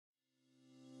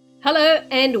Hello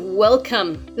and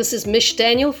welcome. This is Mish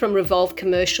Daniel from Revolve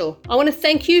Commercial. I want to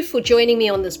thank you for joining me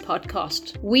on this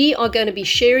podcast. We are going to be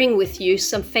sharing with you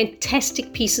some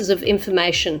fantastic pieces of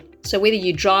information. So whether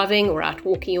you're driving or out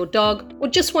walking your dog or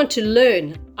just want to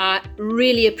learn, I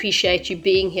really appreciate you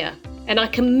being here. And I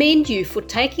commend you for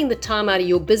taking the time out of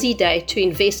your busy day to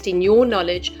invest in your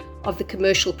knowledge of the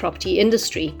commercial property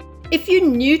industry. If you're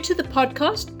new to the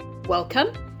podcast, welcome.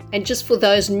 And just for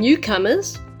those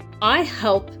newcomers, I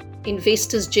help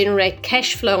investors generate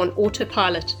cash flow on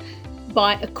autopilot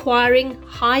by acquiring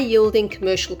high-yielding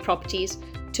commercial properties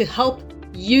to help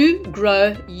you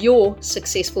grow your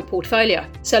successful portfolio.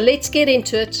 So let's get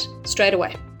into it straight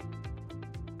away.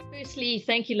 Firstly,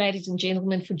 thank you, ladies and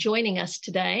gentlemen, for joining us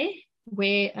today,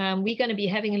 where we're going to be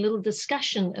having a little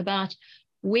discussion about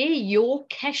where your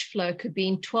cash flow could be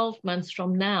in 12 months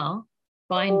from now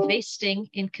by investing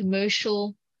in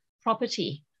commercial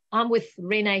property. I'm with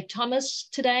Renee Thomas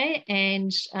today, and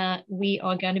we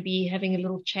are going to be having a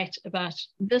little chat about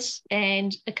this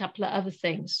and a couple of other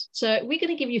things. So we're going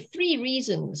to give you 3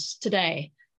 reasons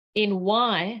today in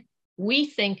why we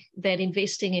think that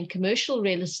investing in commercial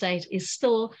real estate is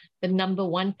still the number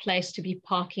one place to be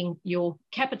parking your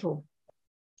capital.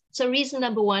 So reason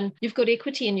number 1, you've got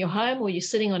equity in your home or you're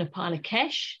sitting on a pile of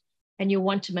cash and you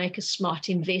want to make a smart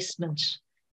investment.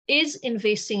 Is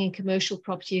investing in commercial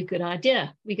property a good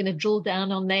idea? We're going to drill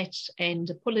down on that and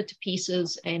pull it to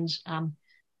pieces and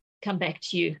come back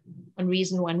to you on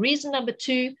reason 1. Reason number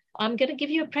 2, I'm going to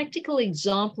give you a practical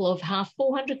example of how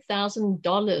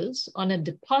 $400,000 on a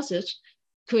deposit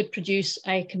could produce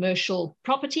a commercial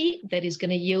property that is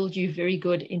going to yield you very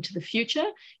good into the future.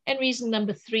 And reason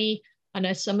number 3, I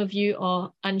know some of you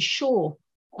are unsure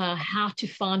how to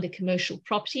find a commercial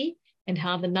property and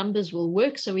how the numbers will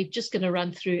work. So we're just going to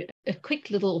run through a quick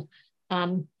little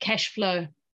cash flow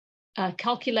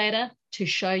calculator to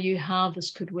show you how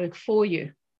this could work for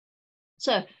you.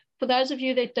 So for those of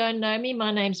you that don't know me,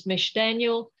 my name's Mish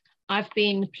Daniel. I've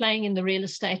been playing in the real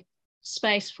estate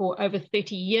space for over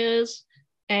 30 years,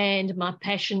 and my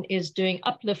passion is doing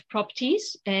uplift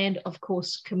properties and, of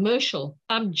course, commercial.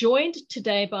 I'm joined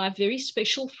today by a very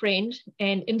special friend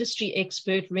and industry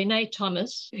expert, Renee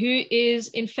Thomas, who is,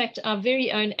 in fact, our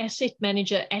very own asset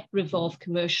manager at Revolve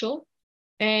Commercial.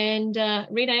 And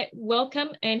Renee, welcome,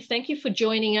 and thank you for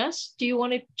joining us. Do you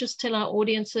want to just tell our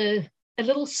audience a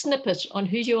little snippet on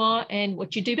who you are and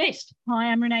what you do best? Hi,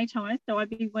 I'm Renee Thomas. So I've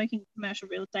been working in commercial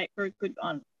real estate for a good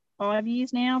 5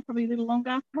 years now, probably a little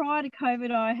longer. Prior to COVID,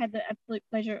 I had the absolute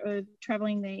pleasure of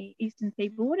traveling the Eastern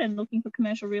Seaboard and looking for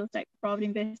commercial real estate for private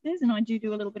investors. And I do a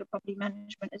little bit of property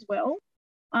management as well.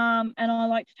 And I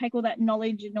like to take all that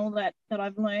knowledge and all that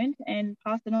I've learned and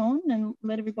pass it on and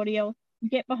let everybody else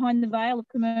get behind the veil of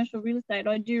commercial real estate.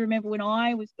 I do remember when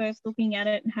I was first looking at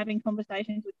it and having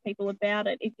conversations with people about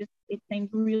it, it seemed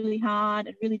really hard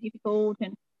and really difficult,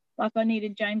 and like I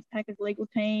needed James Tacker's legal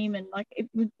team, and like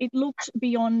it looked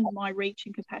beyond my reach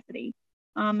and capacity.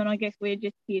 And I guess we're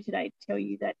just here today to tell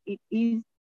you that it is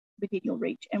within your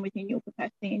reach and within your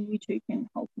capacity, and you too can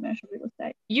hold commercial real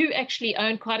estate. You actually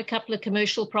own quite a couple of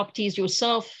commercial properties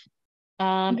yourself,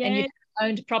 and you've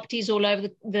owned properties all over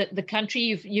the country.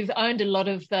 You've owned a lot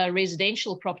of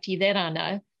residential property, that I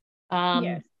know.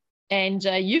 Yes. And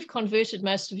you've converted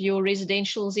most of your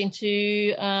residentials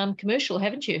into commercial,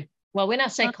 haven't you? Well, when I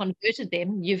say converted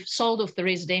them, you've sold off the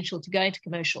residential to go into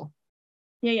commercial.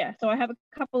 Yeah. So I have a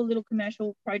couple of little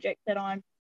commercial projects that I'm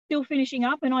still finishing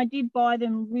up, and I did buy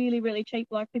them really, really cheap.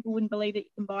 Like, people wouldn't believe that you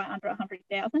can buy under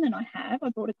 100,000, and I have.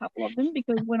 I bought a couple of them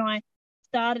because when I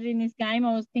started in this game,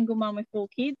 I was a single mum with 4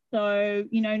 kids. So,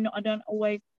 I don't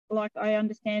always, I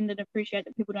understand and appreciate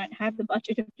that people don't have the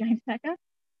budget of James Tacker.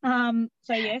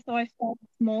 So I started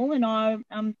small, and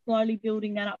I'm slowly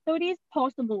building that up. So it is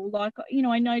possible. I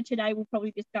know today we'll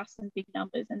probably discuss some big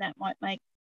numbers, and that might make,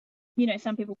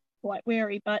 some people quite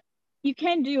wary, but you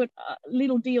can do it,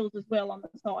 little deals as well on the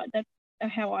side. That's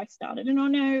how I started. And I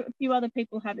know a few other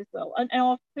people have as well. And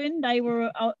often they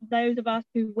were those of us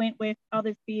who went where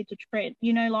others feared to tread,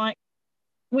 like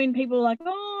when people are like,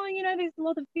 there's a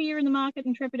lot of fear in the market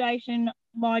and trepidation.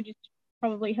 I just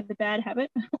probably have the bad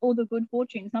habit or the good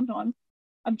fortune sometimes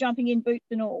of jumping in, boots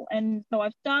and all. And so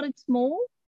I've started small,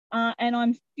 and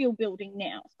I'm still building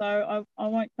now. So I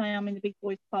won't say I'm in the big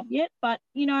boys club yet, but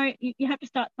you have to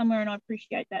start somewhere, and I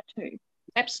appreciate that too.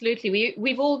 Absolutely.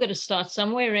 We've all got to start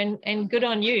somewhere, and good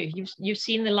on you. You've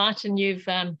seen the light, and you've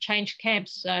changed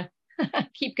camps. So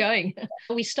keep going.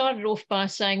 We started off by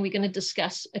saying we're going to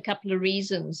discuss a couple of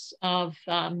reasons of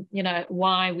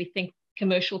why we think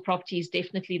commercial property is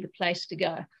definitely the place to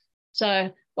go.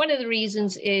 So one of the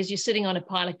reasons is you're sitting on a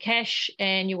pile of cash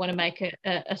and you want to make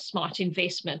a smart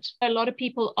investment. A lot of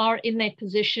people are in that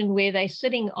position where they're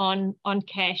sitting on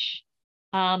cash,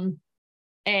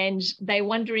 and they're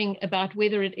wondering about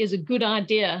whether it is a good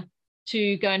idea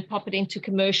to go and pop it into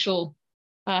commercial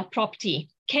property.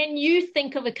 Can you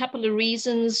think of a couple of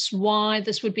reasons why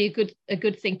this would be a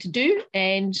good thing to do,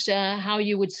 and how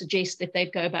you would suggest that they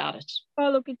go about it? Oh,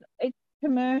 look, it's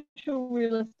commercial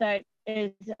real estate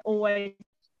is always,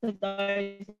 for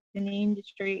those in the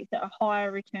industry, it's a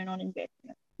higher return on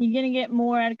investment. You're going to get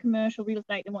more out of commercial real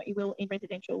estate than what you will in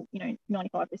residential,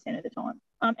 95% of the time.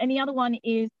 And the other one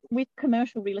is, with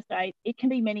commercial real estate, it can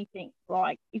be many things.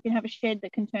 Like, you can have a shed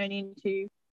that can turn into,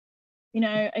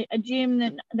 a gym,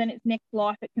 then its next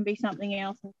life, it can be something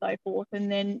else, and so forth.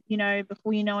 And then,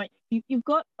 before you know it, you've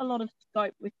got a lot of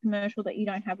scope with commercial that you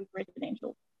don't have with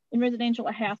residential. In residential,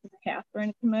 a house is a house, or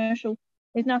in commercial,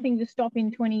 there's nothing to stop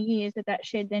in 20 years that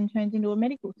shed then turns into a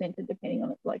medical centre, depending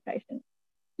on its location.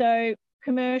 So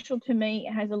commercial, to me,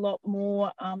 has a lot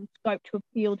more scope to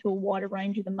appeal to a wider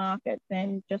range of the market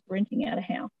than just renting out a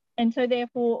house. And so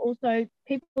therefore, also,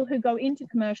 people who go into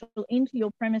commercial, into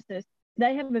your premises,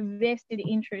 they have a vested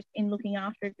interest in looking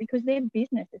after it, because their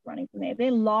business is running from there.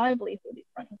 Their livelihood is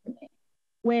running from there,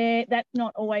 where that's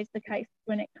not always the case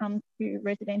when it comes to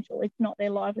residential. It's not their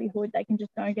livelihood. They can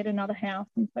just go and get another house.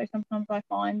 And so sometimes I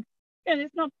find,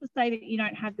 it's not to say that you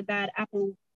don't have the bad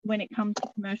apple when it comes to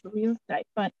commercial real estate,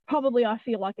 but probably I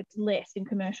feel like it's less in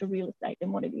commercial real estate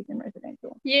than what it is in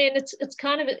residential. Yeah, and it's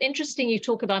kind of interesting you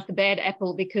talk about the bad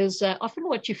apple, because often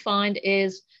what you find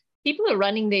is people are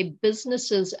running their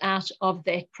businesses out of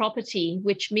their property,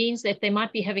 which means that they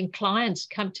might be having clients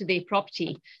come to their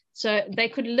property. So they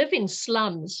could live in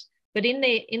slums, but in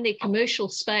their commercial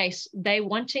space, they're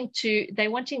wanting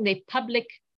their public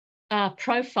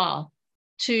profile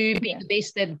to be the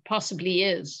best that it possibly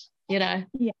is,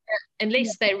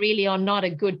 unless they really are not a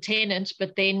good tenant.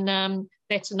 But then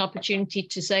that's an opportunity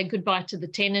to say goodbye to the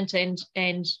tenant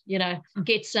and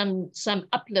get some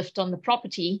uplift on the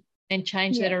property and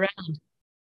change that around.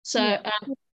 So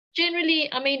generally,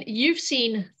 I mean, you've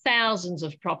seen thousands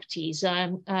of properties.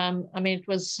 I mean,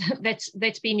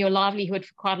 that's been your livelihood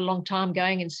for quite a long time,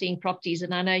 going and seeing properties.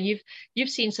 And I know you've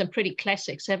seen some pretty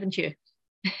classics, haven't you?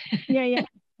 Yeah.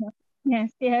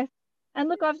 Yes. And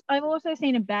look, I've also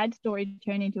seen a bad story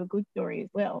turn into a good story as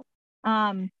well.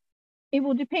 It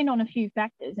will depend on a few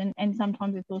factors, and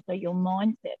sometimes it's also your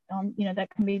mindset. That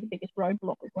can be the biggest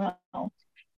roadblock as well.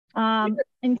 And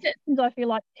sometimes I feel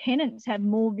like tenants have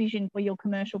more vision for your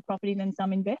commercial property than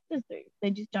some investors do.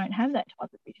 They just don't have that type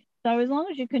of vision. So as long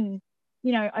as you can,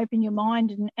 open your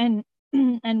mind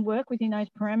and work within those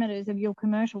parameters of your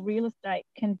commercial real estate,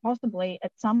 can possibly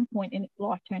at some point in its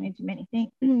life turn into many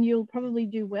things, you'll probably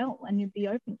do well and you'll be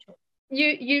open to it.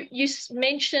 You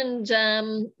mentioned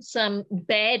some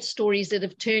bad stories that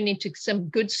have turned into some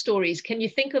good stories. Can you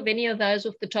think of any of those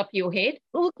off the top of your head?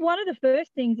 Well, look, one of the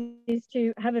first things is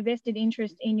to have a vested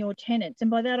interest in your tenants. And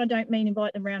by that, I don't mean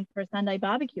invite them around for a Sunday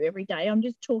barbecue every day. I'm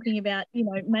just talking about,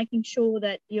 making sure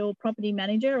that your property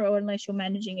manager, or unless you're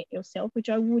managing it yourself, which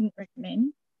I wouldn't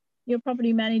recommend, your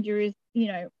property manager is,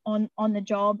 on the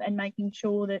job and making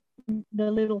sure that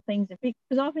the little things are fixed.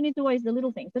 Because often it's always the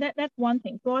little things. So that's one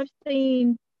thing. So I've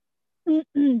seen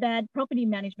bad property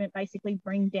management basically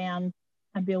bring down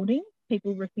a building,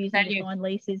 people refusing to sign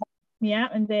leases. Yeah,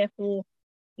 and therefore,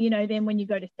 then when you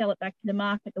go to sell it back to the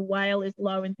market, the WALE is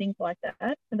low and things like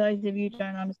that. For those of you who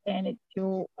don't understand, it's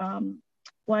your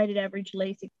weighted average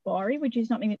lease expiry, which is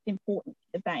something that's important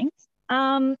to the banks.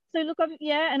 So look,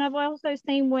 I've also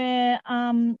seen where,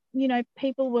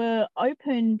 people were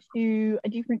open to a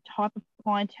different type of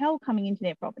clientele coming into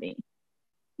their property.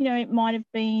 It might have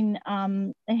been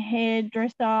a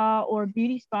hairdresser or a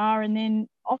beauty spa, and then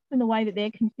often the way that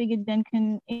they're configured then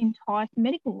can entice a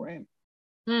medical room.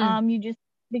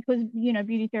 Because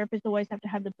beauty therapists always have to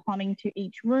have the plumbing to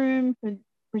each room for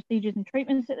procedures and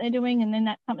treatments that they're doing, and then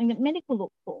that's something that medical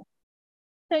looks for.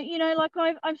 So,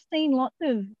 I've seen lots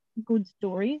of good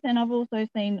stories, and I've also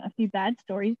seen a few bad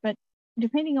stories, but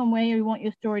depending on where you want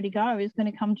your story to go is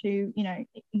going to come to,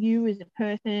 you as a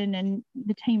person and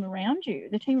the team around you.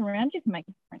 The team around you can make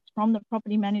a difference, from the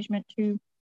property management to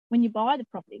when you buy the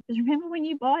property. Because remember, when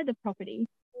you buy the property,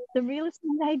 the real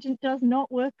estate agent does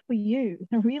not work for you.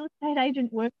 The real estate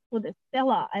agent works for the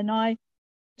seller. And I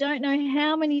don't know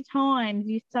how many times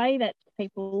you say that to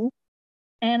people,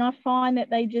 and I find that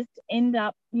they just end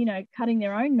up, cutting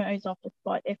their own nose off to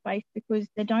spite their face, because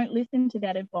they don't listen to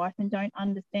that advice and don't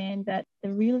understand that the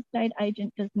real estate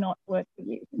agent does not work for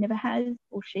you. It never has,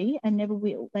 or she, and never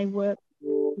will. They work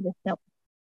for the seller.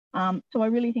 So I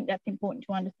really think that's important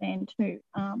to understand too.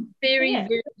 Very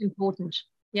important.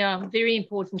 Yeah, very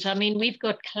important. I mean, we've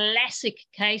got classic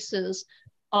cases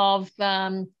of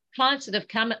clients that have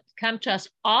come to us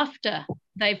after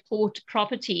they've bought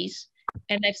properties,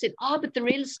 and they've said, oh, but the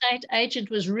real estate agent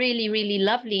was really, really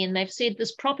lovely. And they've said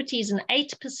this property is an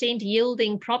 8%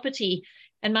 yielding property.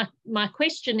 And my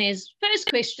first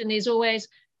question is always,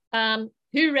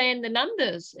 who ran the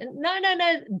numbers? And no,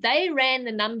 they ran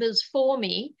the numbers for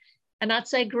me. And I'd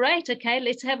say, great, okay,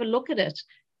 let's have a look at it.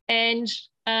 And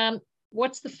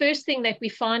what's the first thing that we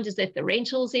find is that the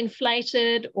rental's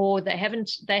inflated, or they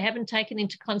haven't taken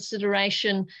into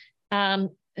consideration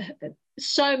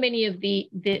so many of the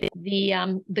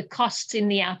costs in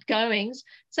the outgoings.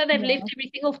 So they've left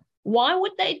everything off. Why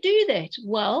would they do that?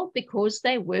 Well, because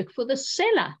they work for the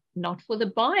seller, not for the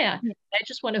buyer. They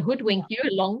just want to hoodwink you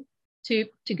along to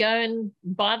go and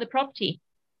buy the property.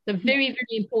 So very,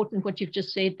 very important what you've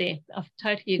just said there. I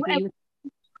totally agree with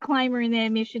you. Disclaimer in there,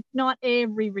 Mish, it's not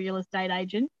every real estate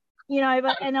agent,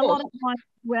 but and a lot of times,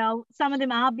 well, some of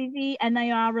them are busy and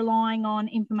they are relying on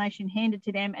information handed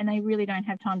to them, and they really don't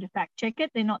have time to fact check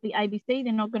it. They're not the ABC.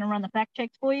 They're not going to run the fact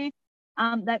checks for you.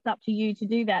 That's up to you to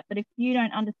do that. But if you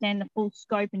don't understand the full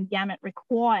scope and gamut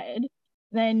required,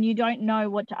 then you don't know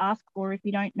what to ask for if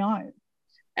you don't know.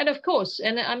 And of course,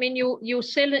 and I mean, your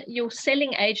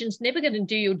selling agent's never going to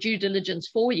do your due diligence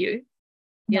for you.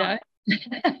 You know,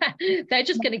 they're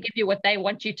just going to give you what they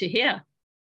want you to hear.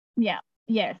 Yeah.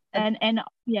 Yes. And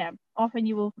often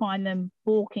you will find them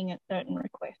balking at certain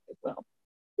requests as well.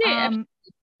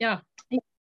 Yeah.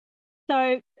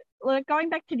 So going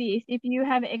back to this, if you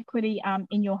have equity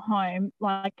in your home,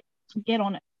 like, get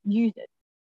on it, use it.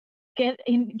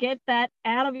 Get that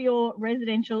out of your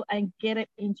residential and get it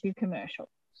into commercial.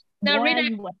 Now,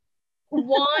 Rita,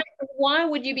 why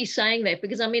would you be saying that?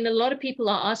 Because I mean, a lot of people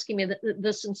are asking me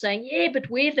this and saying, yeah, but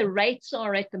where the rates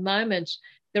are at the moment,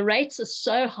 the rates are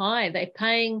so high. They're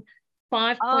paying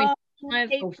 5.5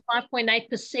 or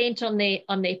 5.8%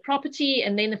 on their property,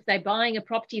 and then if they're buying a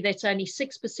property that's only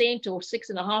 6% or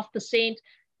 6.5%,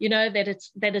 that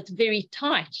it's very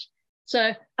tight.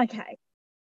 So okay.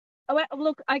 Oh,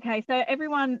 look, okay. So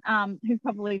everyone who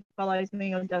probably follows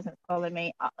me or doesn't follow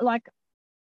me, like,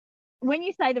 when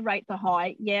you say the rates are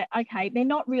high, yeah, okay, they're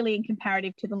not really in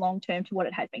comparative to the long term to what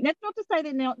it has been. That's not to say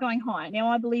they're not going higher. Now,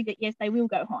 I believe that, yes, they will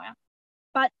go higher.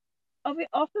 But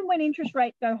often when interest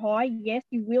rates go high, yes,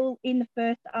 you will, in the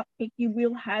first uptick, you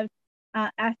will have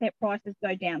asset prices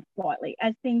go down slightly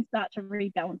as things start to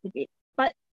rebalance a bit.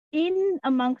 But in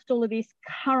amongst all of this,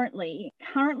 currently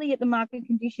at the market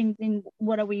conditions in,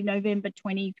 what are we, November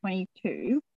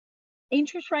 2022,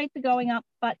 interest rates are going up,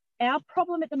 but our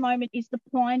problem at the moment is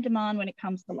supply and demand when it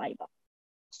comes to labour.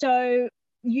 So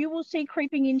you will see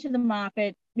creeping into the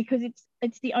market, because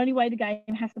it's the only way the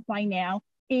game has to play now,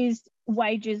 is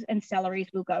wages and salaries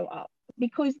will go up.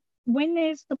 Because when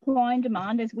there's supply and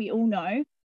demand, as we all know,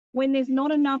 when there's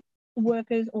not enough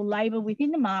workers or labour within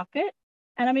the market,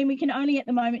 and I mean, we can only at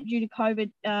the moment, due to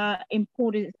COVID,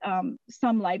 import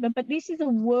some labour, but this is a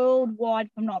worldwide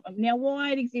phenomenon. Now,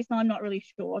 why it exists, I'm not really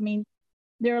sure. I mean,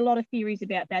 there are a lot of theories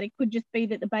about that. It could just be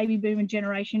that the baby boomer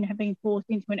generation have been forced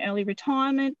into an early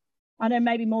retirement. I know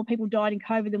maybe more people died in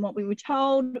COVID than what we were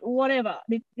told, whatever.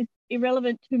 It's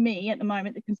irrelevant to me at the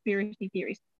moment, the conspiracy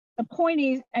theories. The point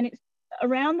is, and it's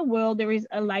around the world, there is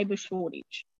a labour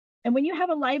shortage. And when you have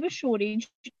a labour shortage,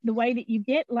 the way that you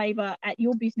get labour at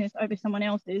your business over someone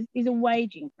else's is a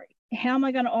wage increase. How am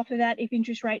I going to offer that if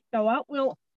interest rates go up?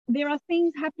 Well, there are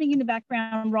things happening in the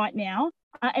background right now,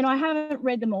 and I haven't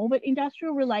read them all, but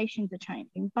industrial relations are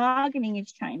changing. Bargaining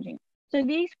is changing. So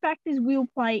these factors will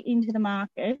play into the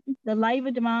market, the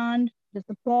labour demand, the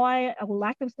supply or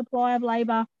lack of supply of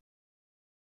labour,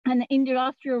 and the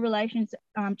industrial relations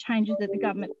changes that the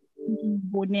government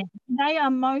board now. They are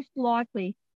most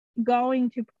likely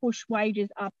going to push wages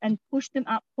up and push them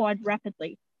up quite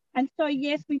rapidly. And so,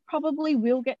 yes, we probably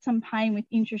will get some pain with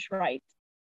interest rates.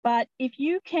 But if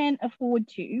you can afford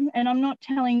to, and I'm not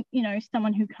telling,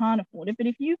 someone who can't afford it, but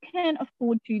if you can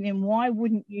afford to, then why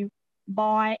wouldn't you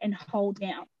buy and hold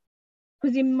now?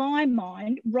 Because in my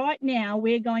mind, right now,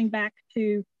 we're going back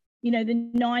to, the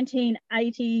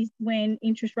 1980s when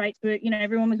interest rates were,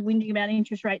 everyone was whinging about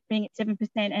interest rates being at 7%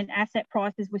 and asset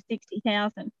prices were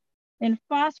 60,000. Then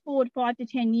fast forward 5 to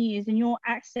 10 years and your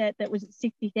asset that was at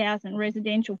 60,000,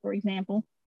 residential, for example,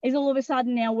 is all of a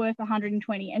sudden now worth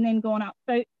 120 and then gone up.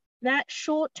 So that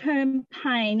short-term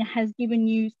pain has given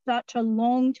you such a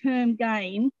long-term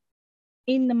gain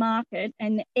in the market,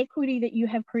 and the equity that you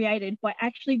have created by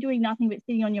actually doing nothing but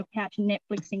sitting on your couch and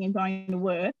Netflixing and going to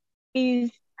work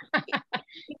is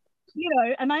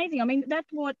amazing. I mean,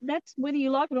 that's whether you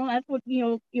like it or not, that's what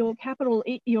your capital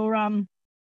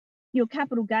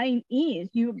gain is.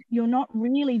 You're not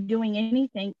really doing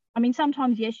anything. I mean,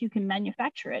 sometimes, yes, you can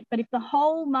manufacture it, but if the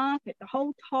whole market, the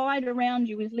whole tide around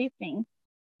you is lifting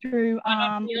through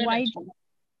wages,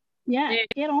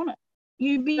 get on it.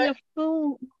 You'd be a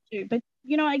fool to. But,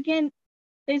 again,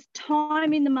 there's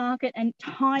time in the market and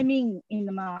timing in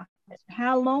the market.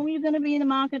 How long you're going to be in the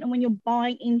market and when you're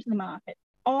buying into the market.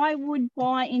 I would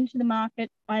buy into the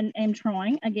market and am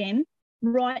trying, again,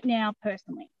 right now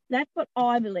personally. That's what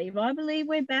I believe. I believe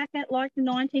we're back at like the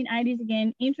 1980s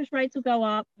again. Interest rates will go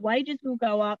up, wages will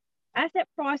go up, asset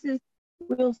prices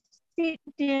will sit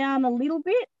down a little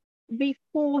bit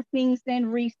before things then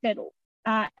resettle.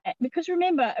 Because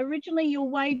remember, originally your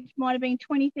wage might have been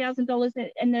 $20,000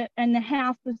 and the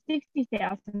house was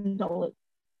 $60,000.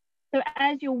 So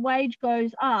as your wage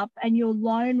goes up and your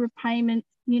loan repayments,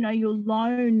 your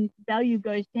loan value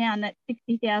goes down, that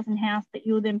 60,000 house that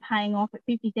you're then paying off at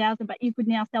 50,000, but you could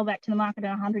now sell that to the market at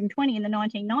 120 in the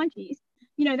 1990s,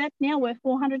 that's now worth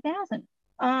 400,000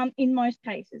 in most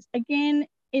cases. Again,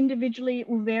 individually, it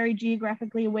will vary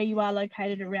geographically where you are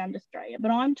located around Australia,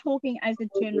 but I'm talking as a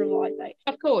generalization.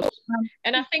 Of course.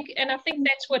 And I think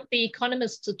that's what the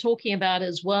economists are talking about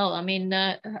as well. I mean,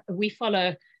 we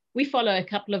follow a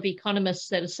couple of economists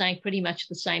that are saying pretty much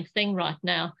the same thing right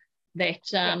now, that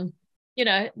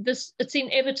it's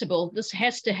inevitable. This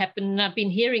has to happen. And I've been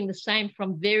hearing the same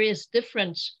from various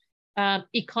different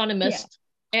economists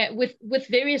with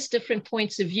various different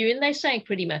points of view, and they're saying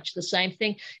pretty much the same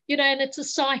thing. And it's a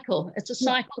cycle. It's a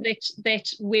cycle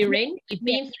that we're in. We've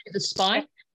been through the spike.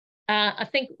 I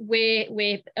think where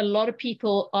a lot of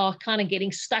people are kind of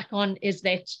getting stuck on is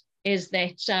that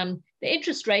the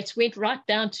interest rates went right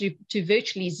down to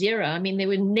virtually zero. I mean, there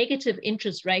were negative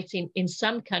interest rates in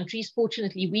some countries.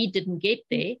 Fortunately, we didn't get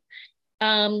there.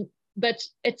 But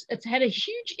it's had a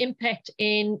huge impact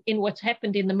in what's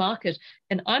happened in the market.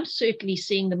 And I'm certainly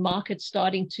seeing the market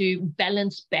starting to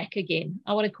balance back again.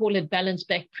 I want to call it balance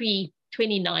back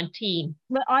pre-2019.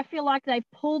 But I feel like they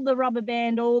pulled the rubber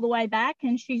band all the way back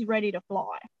and she's ready to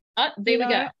fly. There we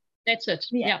go. That's it.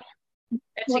 Yeah.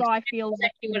 That's what I feel.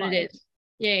 Exactly what it is.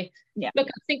 Yeah. Look,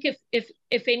 I think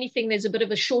if anything, there's a bit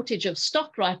of a shortage of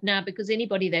stock right now because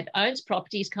anybody that owns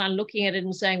property is kind of looking at it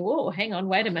and saying, whoa, hang on,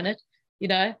 wait a minute.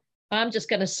 I'm just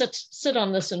going to sit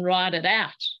on this and ride it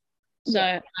out.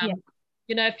 So,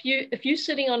 if you're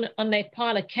sitting on that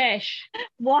pile of cash.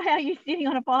 Why are you sitting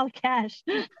on a pile of cash?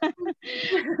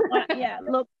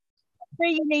 Look,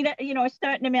 you need a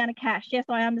certain amount of cash. Yes,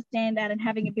 I understand that, and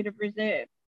having a bit of reserve.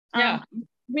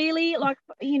 Really, like,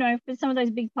 for some of those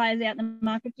big players out in the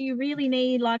market, do you really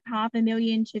need like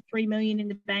 $500,000 to $3 million in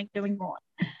the bank doing what?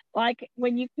 Like,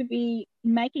 when you could be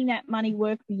making that money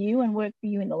work for you and work for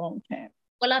you in the long term.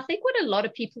 Well, I think what a lot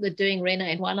of people are doing,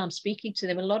 Renee, and while I'm speaking to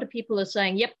them, a lot of people are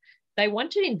saying, yep, they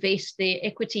want to invest their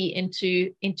equity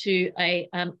into a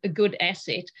good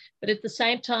asset, but at the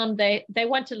same time, they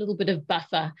want a little bit of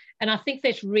buffer. And I think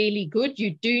that's really good.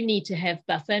 You do need to have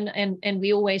buffer. And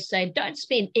we always say, don't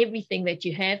spend everything that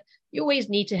you have. You always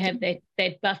need to have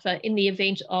that buffer in the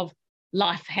event of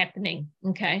life happening,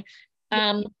 okay?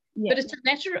 But it's a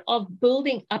matter of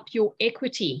building up your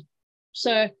equity.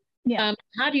 So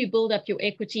how do you build up your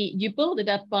equity? You build it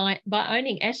up by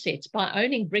owning assets, by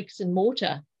owning bricks and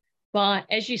mortar, by,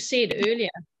 as you said earlier,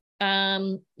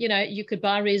 you could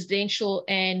buy residential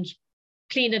and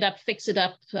clean it up, fix it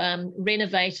up,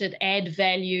 renovate it, add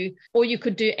value, or you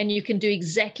can do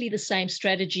exactly the same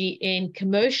strategy in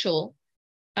commercial.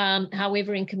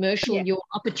 However, in commercial, your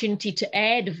opportunity to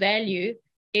add value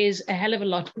is a hell of a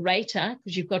lot greater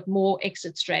because you've got more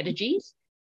exit strategies.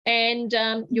 And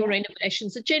your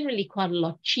renovations are generally quite a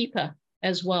lot cheaper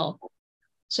as well.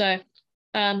 So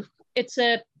it's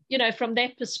from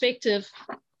that perspective,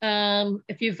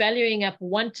 if you're valuing up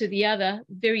one to the other,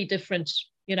 very different,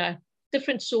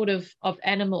 different sort of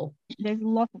animal. There's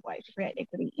lots of ways to create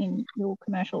equity in your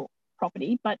commercial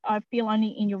property, but I feel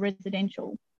only in your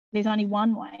residential, there's only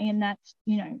one way, and that's,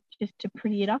 just to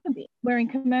pretty it up a bit. Where in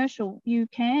commercial, you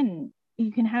can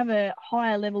have a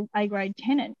higher level A-grade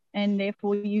tenant, and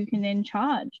therefore you can then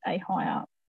charge a higher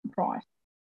price.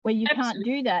 Where you can't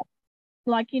do that.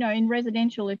 Like, in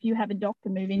residential, if you have a doctor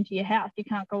move into your house, you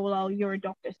can't go, well, you're a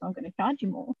doctor, so I'm going to charge you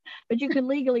more. But you can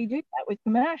legally do that with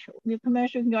commercial. Your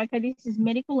commercial can go, okay, this is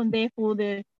medical, and therefore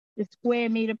the square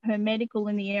metre per medical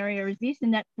in the area is this,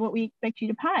 and that's what we expect you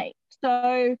to pay.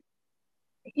 So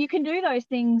you can do those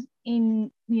things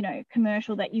in,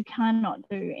 commercial that you cannot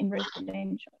do in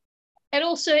residential. And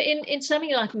also in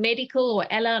something like medical or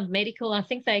allied medical, I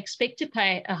think they expect to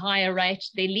pay a higher rate.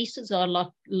 Their leases are a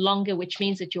lot longer, which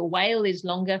means that your WALE is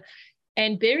longer.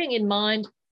 And bearing in mind,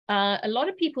 a lot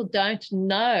of people don't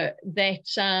know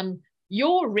that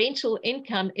your rental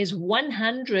income is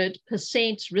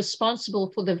 100% responsible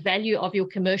for the value of your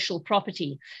commercial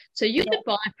property. So you could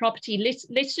buy a property,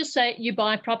 let's just say you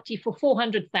buy a property for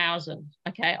 400,000,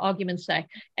 okay, argument's sake.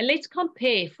 And let's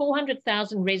compare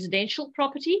 400,000 residential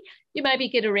property. You maybe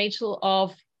get a rental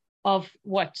of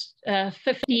what,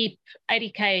 50,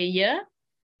 80K a year,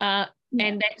 and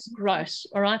that's gross,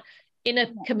 all right? In a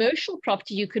commercial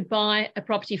property, you could buy a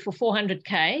property for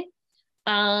 400K,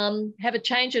 have a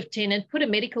change of tenant, put a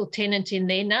medical tenant in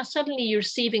there. Now suddenly you're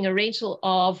receiving a rental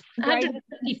of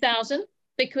 150,000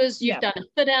 because you've done a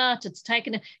fit out, it's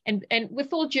taken, and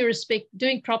with all due respect,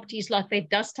 doing properties like that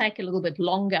does take a little bit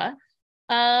longer.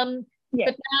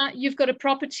 But now you've got a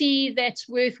property that's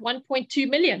worth 1.2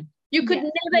 million. You could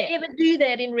never, ever do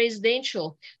that in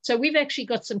residential. So we've actually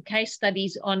got some case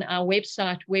studies on our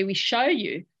website where we show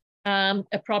you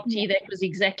a property that was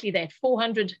exactly that,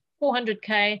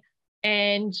 400K,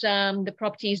 and the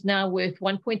property is now worth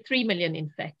 1.3 million, in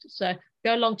fact. So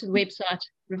go along to the website,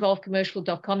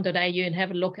 revolvecommercial.com.au, and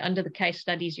have a look under the case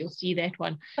studies. You'll see that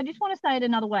one. I just want to say it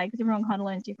another way because everyone kind of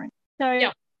learns different. So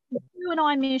you and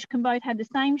I, Mish, can both have the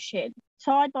same shed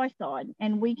side by side,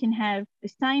 and we can have the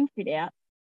same fit out.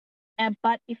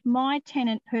 But if my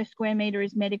tenant per square metre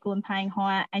is medical and paying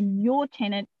higher, and your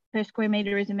tenant per square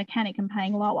metre is a mechanic and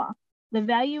paying lower, the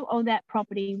value of that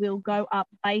property will go up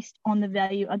based on the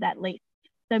value of that lease.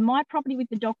 So my property with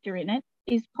the doctor in it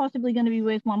is possibly going to be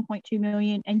worth 1.2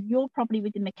 million, and your property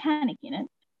with the mechanic in it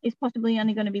is possibly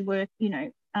only going to be worth,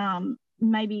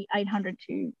 maybe 800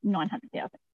 to 900,000.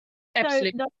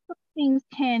 Absolutely. So those sort of things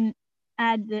can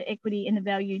add the equity and the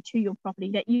value to your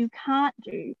property that you can't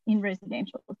do in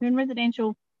residential. So in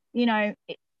residential, a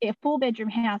 4-bedroom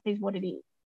house is what it is.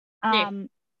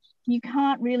 You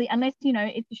can't really, unless,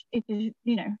 it's a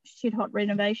shit hot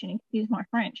renovation, excuse my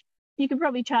French, you could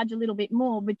probably charge a little bit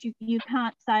more, but you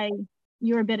can't say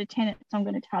you're a better tenant, so I'm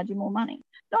going to charge you more money.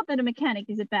 Not that a mechanic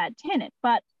is a bad tenant,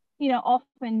 but,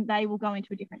 often they will go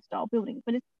into a different style building.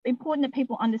 But it's important that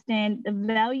people understand the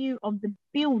value of the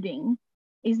building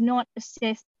is not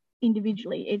assessed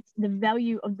individually. It's the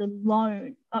value of the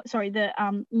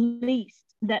lease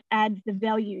that adds the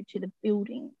value to the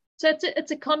building. So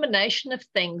it's a combination of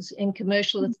things in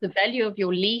commercial. It's the value of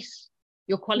your lease,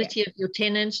 your quality of your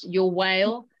tenants, your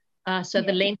WALE,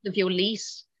 the length of your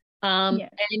lease.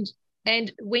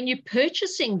 And when you're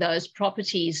purchasing those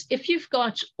properties, if you've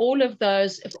got all of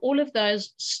those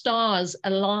stars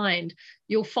aligned,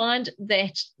 you'll find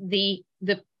that the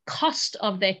cost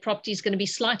of that property is going to be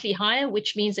slightly higher,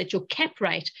 which means that your cap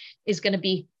rate is going to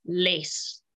be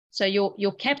less. So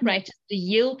your cap rate is the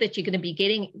yield that you're going to be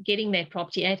getting that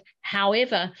property at.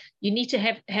 However, you need to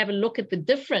have a look at the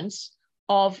difference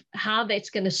of how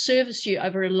that's going to service you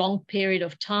over a long period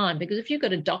of time. Because if you've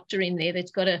got a doctor in there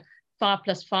that's got a 5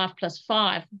 + 5 +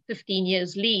 5, 15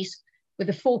 years lease with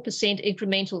a 4%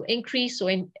 incremental increase, or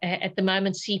at the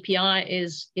moment CPI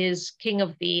is king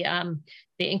of the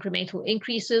incremental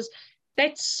increases,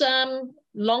 that's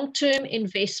long-term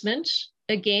investment.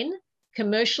 Again,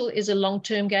 commercial is a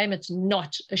long-term game. It's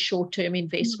not a short-term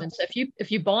investment. So if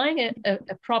you're buying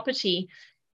a property,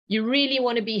 you really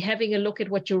want to be having a look at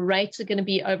what your rates are going to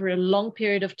be over a long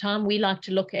period of time. We like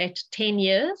to look at 10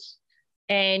 years.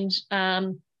 And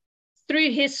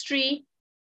through history,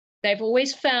 they've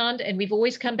always found, and we've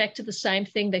always come back to the same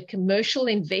thing, that commercial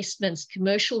investments,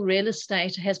 commercial real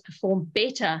estate has performed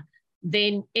better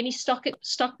than any stock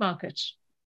market.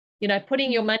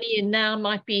 Putting your money in now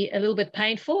might be a little bit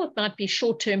painful. It might be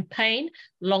short-term pain,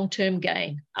 long-term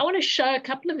gain. I want to show a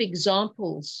couple of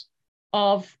examples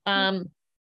of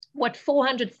what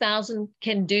 400,000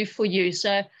 can do for you.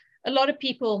 So a lot of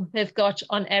people have got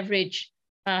on average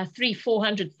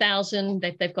 300,000-400,000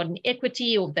 that they've got in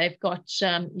equity, or they've got,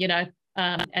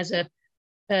 as a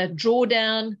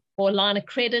drawdown or line of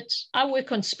credit. I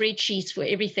work on spreadsheets for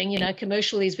everything.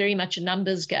 Commercial is very much a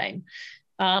numbers game.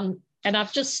 And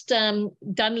I've just done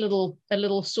a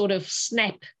little sort of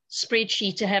snap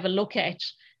spreadsheet to have a look at.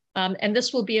 And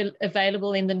this will be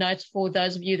available in the notes for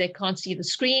those of you that can't see the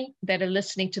screen, that are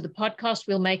listening to the podcast.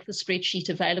 We'll make the spreadsheet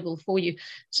available for you.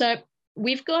 So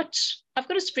I've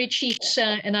got a spreadsheet,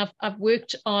 and I've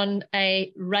worked on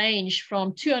a range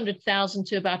from 200,000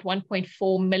 to about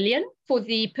 1.4 million. For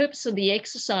the purpose of the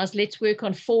exercise, let's work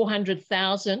on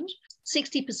 400,000,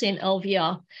 60%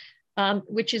 LVR,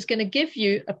 which is going to give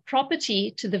you a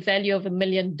property to the value of $1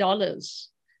 million.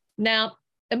 Now,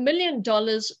 $1 million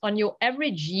on your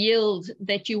average yield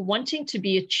that you're wanting to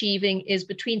be achieving is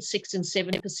between 6 and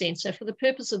 7%. So for the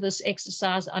purpose of this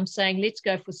exercise, I'm saying let's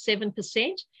go for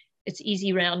 7%. It's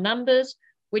easy round numbers,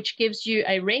 which gives you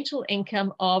a rental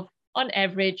income of, on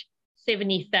average,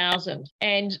 70,000.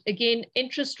 And again,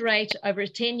 interest rate over a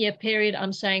 10-year period,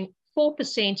 I'm saying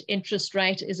 4% interest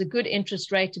rate is a good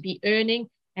interest rate to be earning.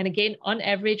 And again, on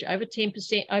average, over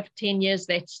 10%, over 10 years,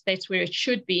 that's where it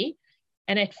should be.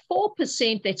 And at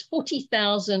 4%, that's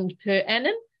 40,000 per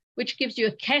annum, which gives you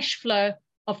a cash flow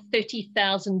of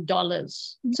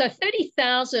 $30,000. So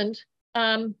 30,000,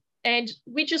 and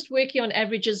we're just working on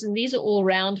averages, and these are all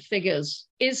round figures,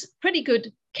 is pretty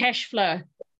good cash flow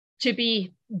to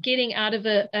be getting out of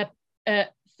a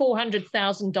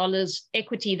 $400,000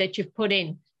 equity that you've put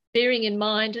in, bearing in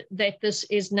mind that this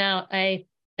is now an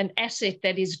asset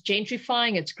that is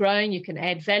gentrifying, it's growing, you can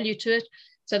add value to it.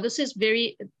 So this is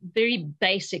very, very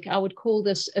basic. I would call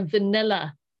this a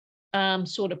vanilla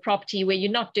sort of property where you're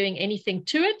not doing anything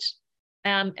to it.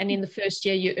 And in the first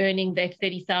year, you're earning that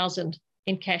 30,000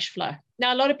 in cash flow.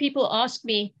 Now, a lot of people ask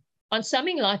me on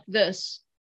something like this,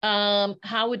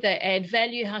 how would they add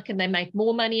value? How can they make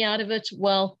more money out of it?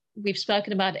 Well, we've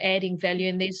spoken about adding value,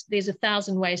 and there's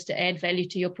 1,000 ways to add value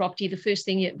to your property. The first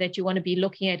thing that you want to be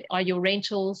looking at are your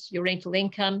rentals, your rental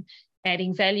income,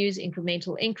 adding values,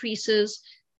 incremental increases,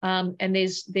 and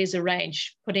there's a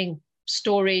range, putting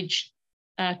storage,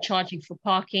 charging for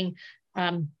parking.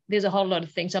 There's a whole lot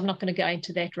of things. I'm not going to go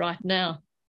into that right now.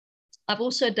 I've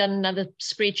also done another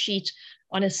spreadsheet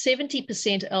on a 70%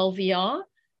 LVR,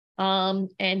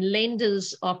 and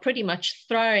lenders are pretty much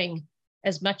throwing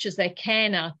as much as they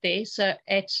can out there. So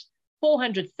at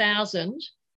 400,000,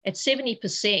 at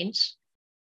 70%,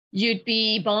 you'd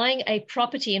be buying a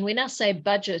property. And when I say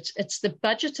budget, it's the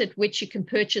budget at which you can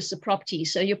purchase a property.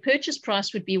 So your purchase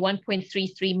price would be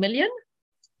 1.33 million.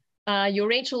 Your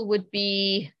rental would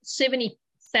be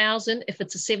 70,000 if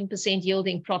it's a 7%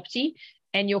 yielding property.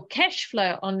 And your cash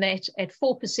flow on that at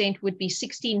 4% would be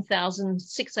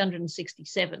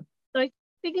 16,667. Those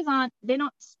figures they're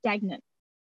not stagnant.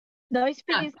 Those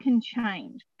figures can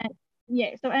change. And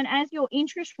and as your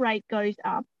interest rate goes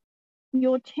up,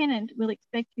 your tenant will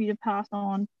expect you to pass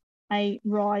on a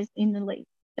rise in the lease.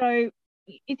 So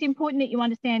it's important that you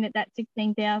understand that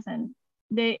 16,000,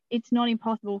 it's not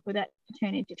impossible for that to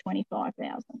turn into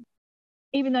 25,000,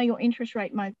 even though your interest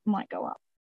rate might go up.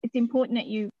 It's important that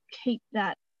you keep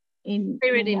that in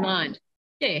mind.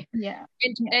 Yeah.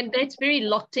 And that's very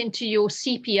locked into your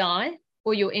CPI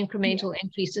or your incremental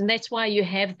increase. And that's why you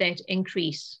have that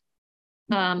increase.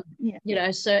 You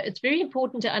know, so it's very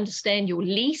important to understand your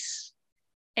lease.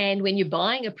 And when you're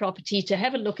buying a property, to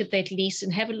have a look at that lease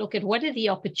and have a look at what are the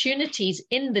opportunities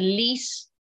in the lease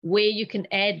where you can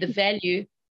add the value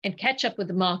and catch up with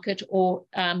the market or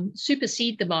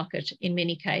supersede the market in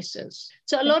many cases.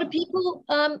 So a lot of people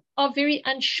are very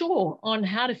unsure on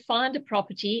how to find a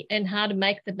property and how to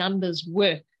make the numbers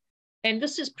work. And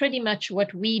this is pretty much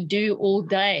what we do all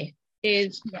day,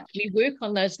 is we work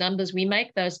on those numbers, we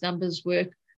make those numbers work.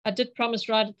 I did promise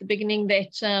right at the beginning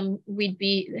that we'd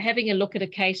be having a look at a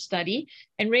case study.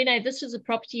 And Renee, this is a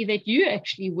property that you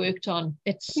actually worked on.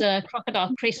 It's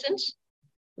Crocodile Crescent.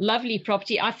 Lovely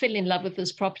property. I fell in love with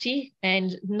this property,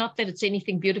 and not that it's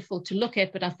anything beautiful to look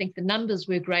at, but I think the numbers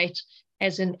were great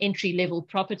as an entry-level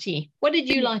property. What did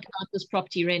you like about this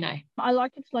property, Renee? I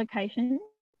liked its location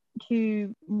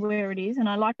to where it is, and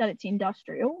I like that it's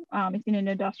industrial. It's in an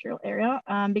industrial area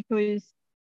because,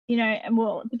 you know,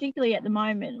 well, particularly at the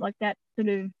moment, like that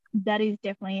is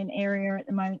definitely an area at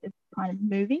the moment that's kind of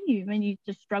moving. You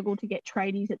just struggle to get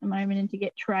tradies at the moment and to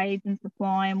get trades and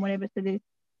supply and whatever. So there's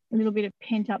a little bit of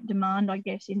pent-up demand, I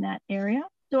guess, in that area.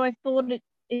 So I thought it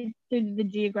suited the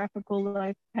geographical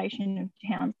location of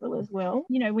Townsville as well.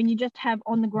 You know, when you just have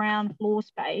on-the-ground floor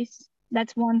space,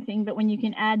 that's one thing, but when you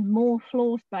can add more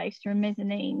floor space to a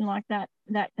mezzanine like that,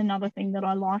 that's another thing that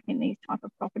I like in these type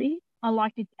of properties. I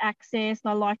liked its access.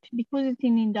 Because it's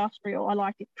in industrial, I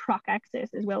liked its truck access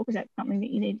as well, because that's something that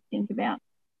you need to think about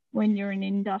when you're in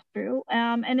industrial.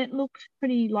 And it looks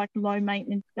pretty like low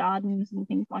maintenance gardens and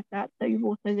things like that. So you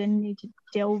also then need to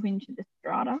delve into the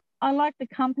strata. I like the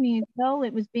company as well.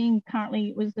 It was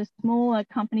a smaller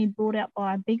company brought out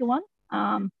by a bigger one.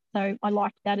 So I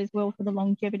liked that as well for the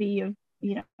longevity of,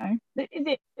 you know,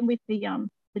 with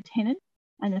the tenant,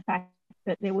 and the fact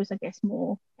that there was, I guess,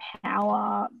 more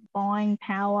power, buying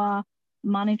power,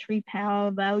 monetary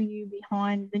power, value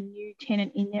behind the new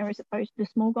tenant in there as opposed to the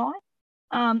small guy.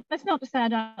 That's not to say I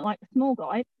don't like the small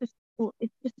guy. It's just well,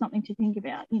 it's just something to think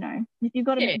about. If you've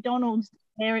got a McDonald's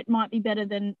there, it might be better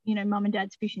than, mum and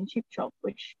dad's fish and chip shop,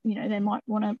 which, they might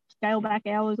want to scale back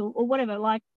hours or whatever.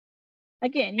 Like,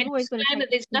 again, you've always got to take...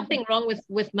 There's nothing wrong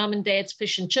with mum and dad's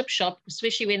fish and chip shop,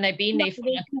 especially when they've been there for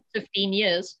like 15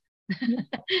 years.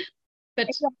 But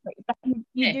exactly. But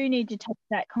you do need to take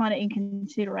that kind of in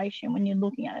consideration when you're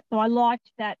looking at it. So I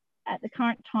liked that at the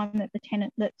current time that the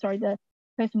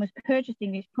person was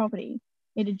purchasing this property,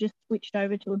 it had just switched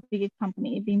over to a bigger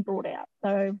company, it had been brought out.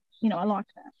 So, I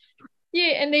liked that.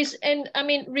 Yeah, and I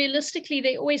mean, realistically,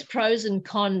 there are always pros and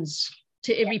cons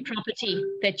to every property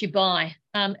that you buy.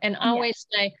 And I always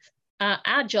say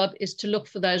our job is to look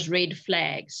for those red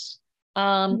flags.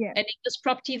 And in this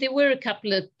property, there were a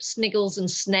couple of sniggles and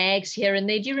snags here and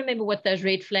there. Do you remember what those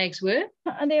red flags were?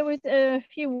 There was a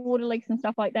few water leaks and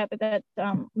stuff like that, but that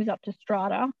was up to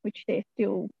strata, which they're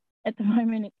still, at the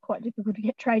moment, it's quite difficult to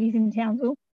get tradies in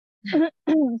Townsville. So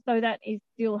that is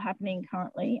still happening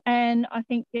currently. And I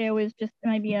think there was just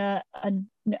maybe a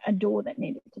door that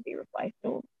needed to be replaced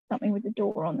or something with the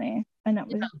door on there. And that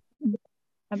was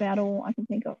about all I can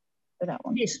think of for that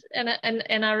one. Yes,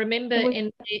 and I remember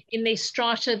in their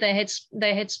strata they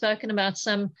had spoken about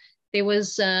there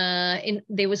was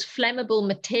flammable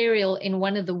material in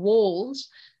one of the walls,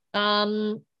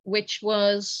 which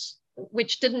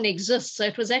didn't exist. So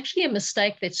it was actually a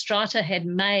mistake that strata had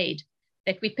made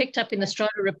that we picked up in the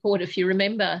strata report, if you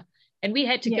remember. And we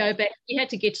had to go back, we had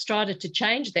to get strata to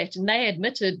change that. And they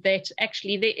admitted that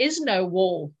actually there is no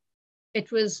wall.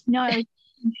 It was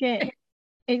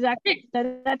exactly.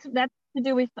 So that's to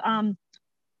do with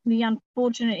the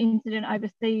unfortunate incident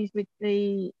overseas with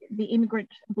the immigrant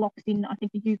blocks in, I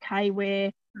think, the UK,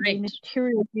 where the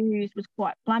material used was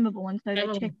quite flammable, and so they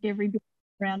checked every bit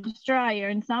around Australia,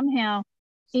 and somehow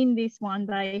in this one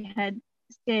they had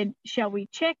said, shall we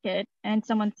check it? And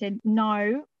someone said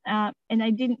no, and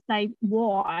they didn't say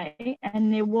why,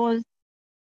 and there was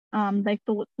they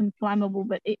thought some flammable,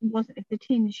 but it wasn't. It's a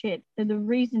tin shed, so the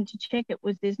reason to check it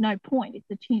was there's no point.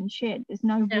 It's a tin shed. There's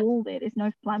no wall there. There's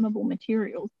no flammable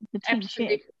materials. It's a tin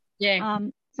shed.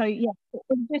 So it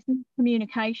was just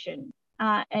communication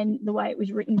and the way it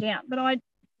was written down. But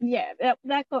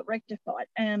that got rectified.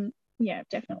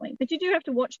 Definitely. But you do have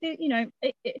to watch the.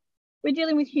 We're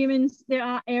dealing with humans. There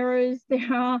are errors.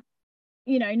 There are,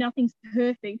 nothing's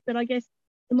perfect. But I guess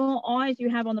the more eyes you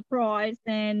have on the prize,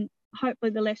 then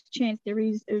hopefully the less chance there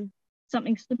is of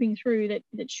something slipping through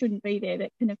that shouldn't be there,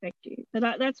 that can affect you. So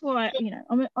that's why,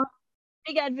 I'm a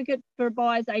big advocate for a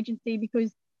buyer's agency,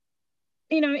 because,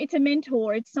 it's a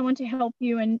mentor. It's someone to help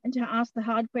you and to ask the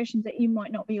hard questions that you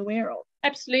might not be aware of.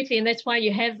 Absolutely, and that's why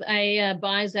you have a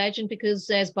buyer's agent, because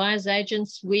as buyer's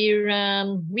agents,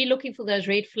 we're looking for those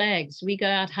red flags. We go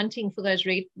out hunting for those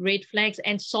red flags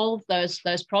and solve those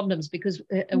problems, because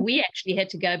we actually had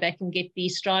to go back and get the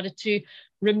strata to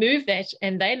remove that,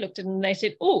 and they looked at it and they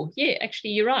said, oh yeah, actually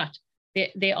you're right.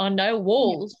 There are no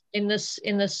walls in this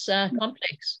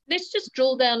complex. Let's just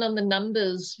drill down on the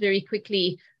numbers very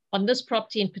quickly on this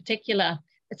property in particular.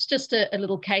 It's just a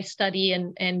little case study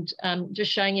and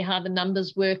just showing you how the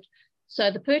numbers worked. So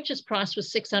the purchase price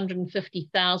was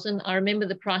 $650,000. I remember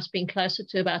the price being closer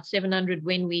to about $700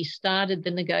 when we started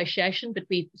the negotiation, but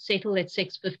we settled at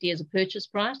 $650 as a purchase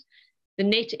price. The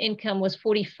net income was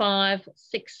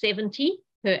 $45,670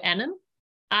 per annum.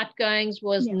 Outgoings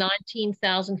was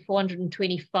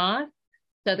 $19,425.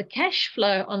 So the cash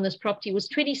flow on this property was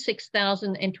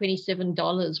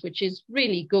 $26,027, which is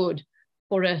really good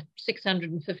for a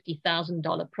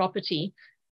 $650,000 property.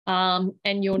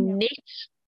 And your net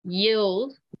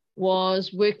yield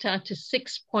was worked out to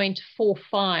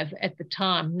 6.45 at the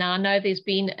time. Now, I know there's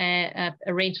been a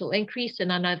rental increase,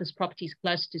 and I know this property is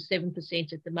close to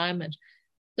 7% at the moment.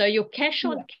 So your cash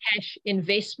on cash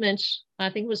investment, I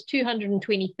think it was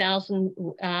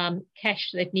 $220,000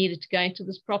 cash that needed to go into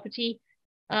this property.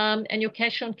 And your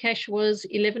cash on cash was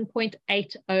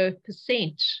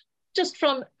 11.80%. Just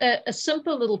from a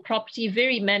simple little property,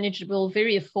 very manageable,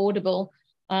 very affordable.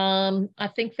 I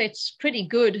think that's pretty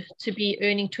good to be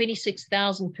earning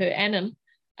 $26,000 per annum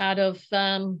out of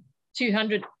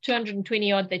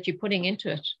 220 odd that you're putting into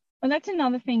it. And that's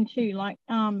another thing too. Like,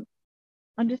 I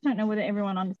just don't know whether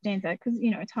everyone understands that, because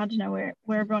it's hard to know where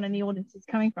everyone in the audience is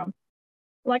coming from.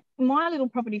 Like my little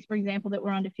properties, for example, that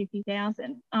were under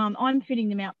 50,000, I'm fitting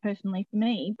them out personally for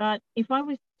me. But if I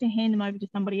was to hand them over to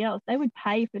somebody else, they would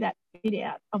pay for that fit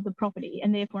out of the property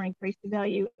and therefore increase the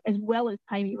value as well as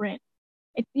pay me rent.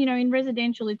 It's, in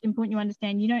residential, it's important you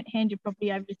understand you don't hand your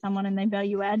property over to someone and they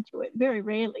value add to it. Very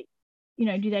rarely,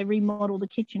 do they remodel the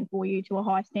kitchen for you to a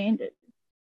high standard?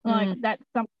 Like that's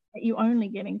something that you only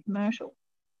get in commercial.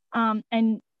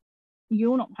 And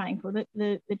you're not paying for it,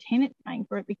 the tenant's paying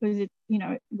for it because it's, you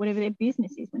know, whatever their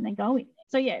business is when they go in there.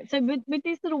 So yeah, so with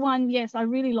this little one, yes, I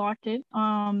really liked it.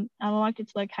 I liked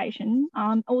its location,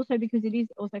 also because it is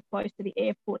also close to the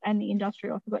airport and the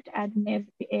industrial. I forgot to add the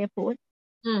airport.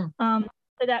 So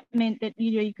that meant that,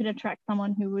 you know, you could attract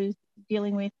someone who was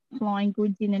dealing with flying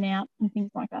goods in and out and things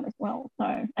like that as well.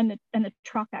 So and the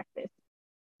truck access.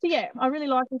 So yeah, I really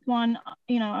like this one.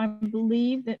 You know, I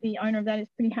believe that the owner of that is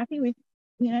pretty happy with,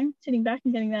 you know, sitting back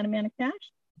and getting that amount of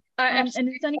cash. And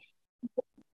it's only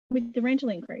with the rental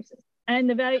increases and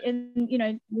the value, and you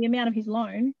know, the amount of his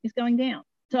loan is going down.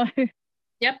 So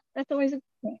yep, that's always a good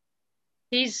thing.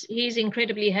 He's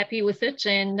incredibly happy with it,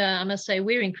 and I must say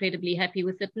we're incredibly happy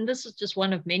with it. And this is just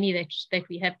one of many that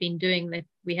we have been doing, that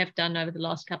we have done over the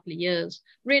last couple of years.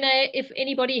 Renee, if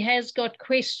anybody has got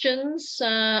questions,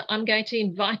 I'm going to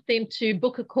invite them to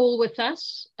book a call with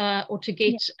us or to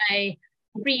get a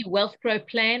free wealth grow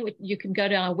plan. You can go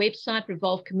to our website,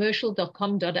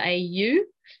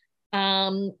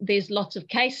 revolvecommercial.com.au. There's lots of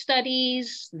case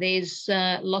studies. There's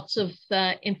lots of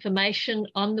information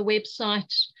on the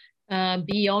website.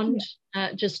 Beyond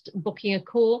just booking a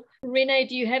call. Renee,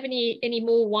 do you have any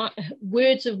more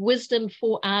words of wisdom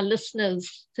for our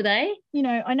listeners today? You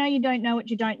know, I know you don't know what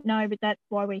you don't know, but that's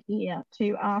why we're here,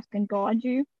 to ask and guide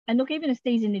you. And look, even a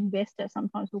seasoned investor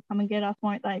sometimes will come and get us,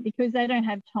 won't they? Because they don't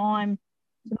have time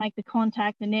to make the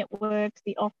contact, the networks,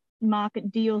 the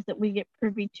off-market deals that we get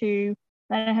privy to.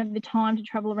 They don't have the time to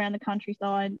travel around the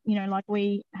countryside, you know, like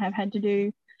we have had to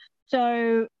do.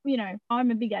 So, you know,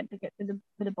 I'm a big advocate for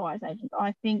the buyer's agents.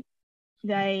 I think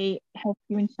they help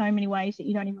you in so many ways that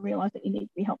you don't even realise that you need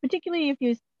to be helped, particularly if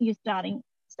you're starting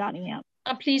out.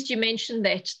 I'm pleased you mentioned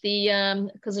that,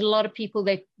 because a lot of people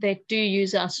that do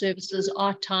use our services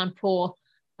are time poor.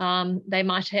 They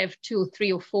might have 2 or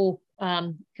 3 or 4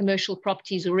 commercial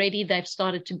properties already. They've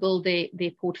started to build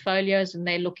their portfolios, and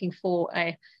they're looking for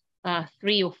a $3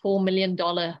 or $4 million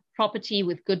property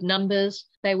with good numbers.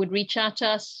 They would reach out to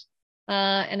us.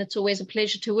 And it's always a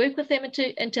pleasure to work with them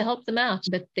and to help them out.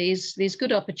 But there's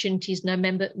good opportunities no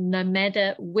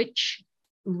matter which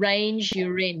range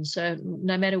you're in. So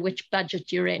no matter which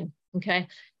budget you're in. Okay.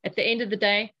 At the end of the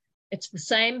day, it's the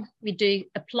same. We do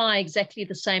apply exactly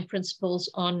the same principles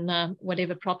on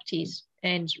whatever properties.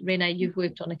 And Renee, you've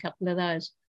worked on a couple of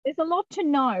those. There's a lot to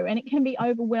know, and it can be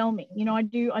overwhelming. You know, I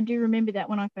do remember that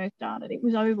when I first started, it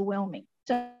was overwhelming.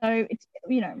 So it's,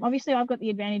 you know, obviously I've got the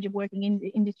advantage of working in the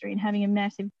industry and having a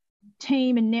massive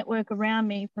team and network around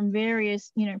me from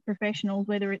various, you know, professionals,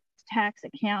 whether it's tax,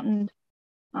 accountant,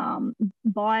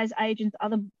 buyers agents,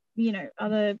 other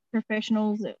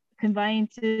professionals,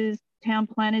 conveyancers, town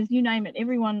planners, you name it,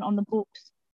 everyone on the books.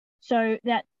 So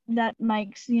that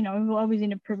makes, you know, I was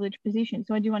in a privileged position.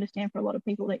 So I do understand for a lot of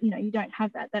people that, you know, you don't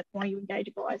have that. That's why you engage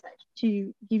a buyer's agent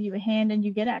to give you a hand, and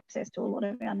you get access to a lot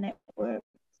of our networks,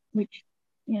 which,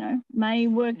 you know, may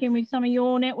work in with some of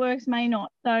your networks, may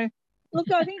not. So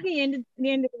look, I think the end of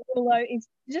it all, though, is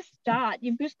just start.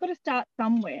 You've just got to start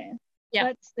somewhere. Yeah.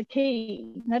 That's the key.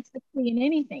 That's the key in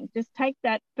anything. Just take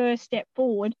that first step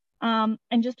forward, and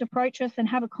just approach us and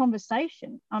have a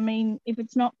conversation. I mean, if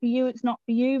it's not for you, it's not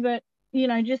for you, but, you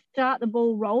know, just start the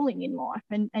ball rolling in life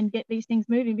and get these things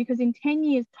moving, because in 10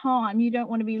 years' time, you don't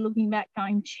want to be looking back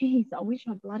going, geez, I wish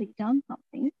I'd bloody done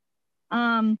something.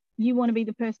 You want to be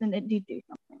the person that did do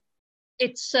something.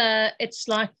 It's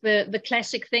like the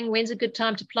classic thing, when's a good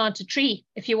time to plant a tree?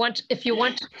 If you want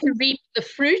to reap the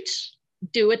fruit,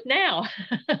 do it now.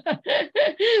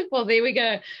 Well, there we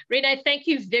go. Renee, thank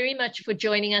you very much for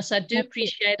joining us. I do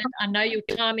appreciate it. I know your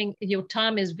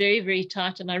time is very, very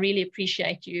tight, and I really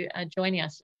appreciate you joining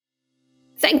us.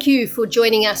 Thank you for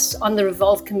joining us on the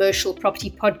Revolve Commercial Property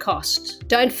Podcast.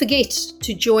 Don't forget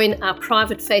to join our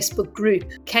private Facebook group,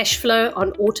 Cashflow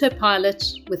on Autopilot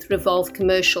with Revolve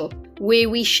Commercial, where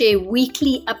we share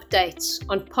weekly updates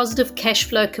on positive cash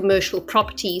flow commercial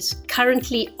properties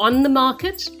currently on the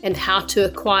market and how to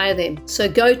acquire them. So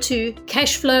go to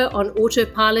Cashflow on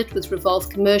Autopilot with Revolve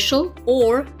Commercial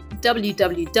or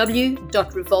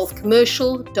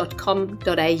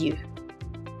www.revolvecommercial.com.au.